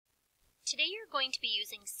Today you're going to be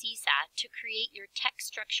using Seesaw to create your text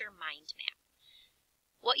structure mind map.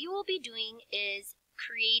 What you will be doing is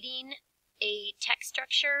creating a text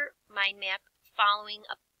structure mind map following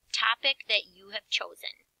a topic that you have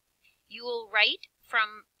chosen. You will write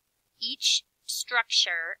from each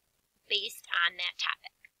structure based on that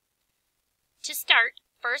topic. To start,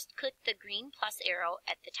 first click the green plus arrow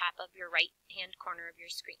at the top of your right hand corner of your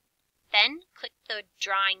screen. Then click the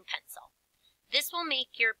drawing pencil. This will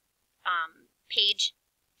make your page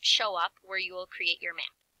show up where you will create your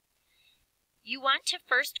map. You want to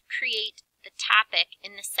first create the topic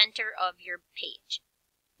in the center of your page.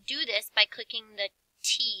 Do this by clicking the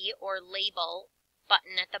T or label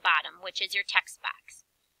button at the bottom, which is your text box.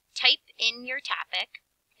 Type in your topic,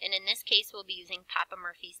 and in this case we'll be using Papa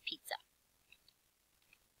Murphy's Pizza.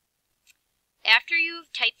 After you've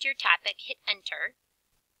typed your topic, hit enter,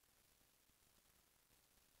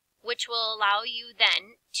 which will allow you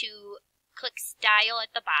then to click style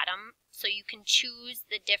at the bottom so you can choose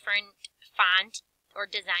the different font or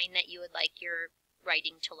design that you would like your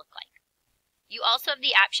writing to look like. You also have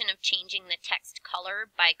the option of changing the text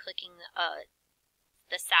color by clicking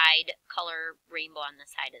the side color rainbow on the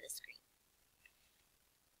side of the screen.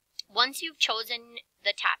 Once you've chosen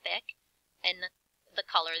the topic and the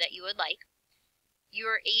color that you would like,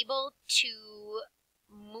 you're able to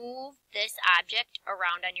move this object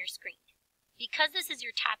around on your screen. Because this is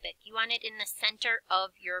your topic, you want it in the center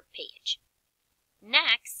of your page.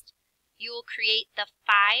 Next, you will create the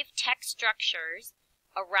 5 text structures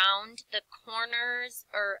around the corners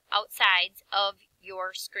or outsides of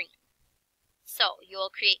your screen. So you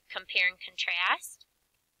will create compare and contrast,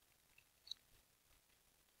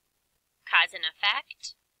 cause and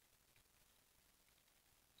effect,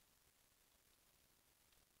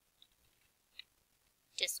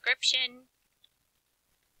 description,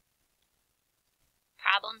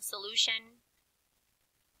 problem solution,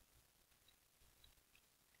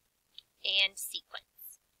 and sequence.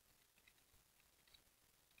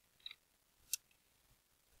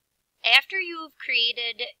 After you've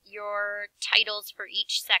created your titles for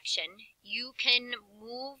each section, you can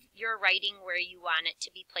move your writing where you want it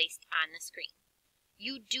to be placed on the screen.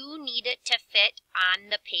 You do need it to fit on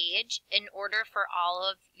the page in order for all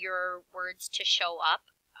of your words to show up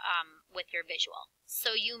with your visual. So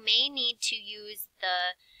you may need to use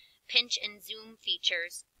the pinch and zoom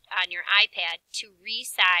features on your iPad to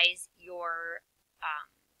resize your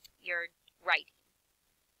writing.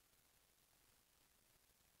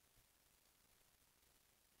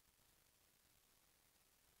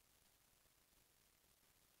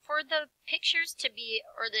 For the pictures to be,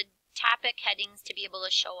 or the topic headings to be able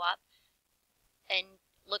to show up and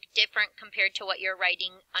look different compared to what you're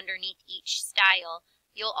writing underneath each style,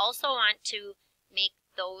 you'll also want to make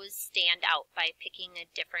those stand out by picking a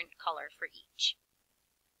different color for each.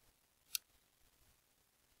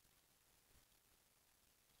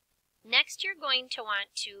 Next, you're going to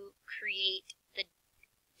want to create the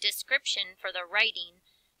description for the writing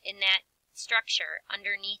in that structure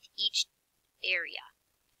underneath each area.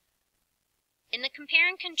 In the compare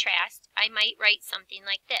and contrast, I might write something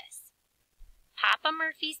like this. Papa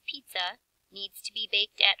Murphy's Pizza needs to be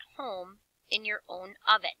baked at home in your own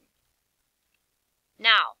oven.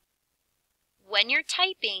 Now, when you're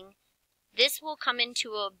typing, this will come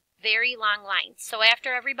into a very long line. So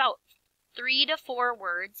after every about 3 to 4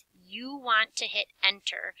 words, you want to hit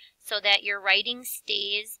enter so that your writing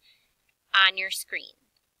stays on your screen.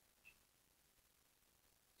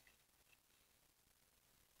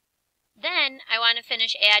 Then I want to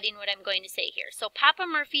finish adding what I'm going to say here. So Papa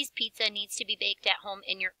Murphy's Pizza needs to be baked at home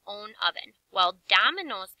in your own oven, while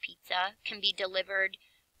Domino's Pizza can be delivered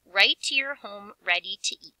right to your home ready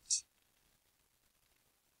to eat.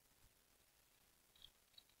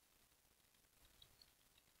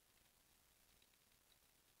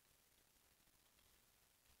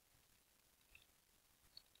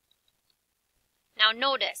 Now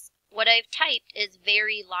notice, what I've typed is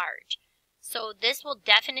very large. So this will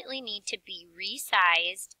definitely need to be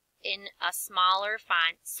resized in a smaller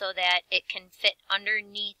font so that it can fit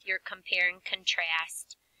underneath your compare and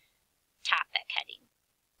contrast topic heading.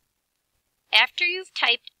 After you've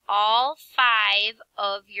typed all 5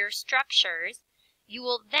 of your structures, you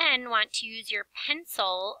will then want to use your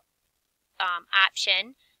pencil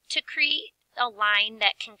option to create a line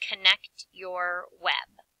that can connect your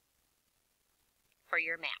web for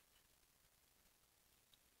your map.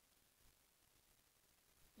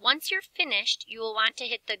 Once you're finished, you will want to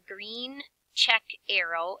hit the green check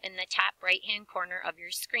arrow in the top right-hand corner of your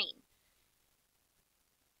screen.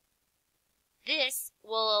 This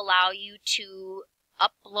will allow you to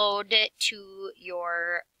upload it to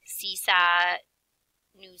your Seesaw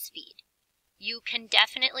newsfeed. You can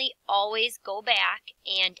definitely always go back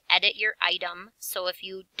and edit your item. So if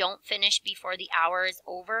you don't finish before the hour is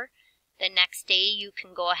over, the next day you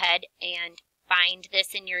can go ahead and find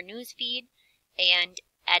this in your newsfeed and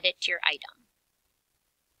edit your item.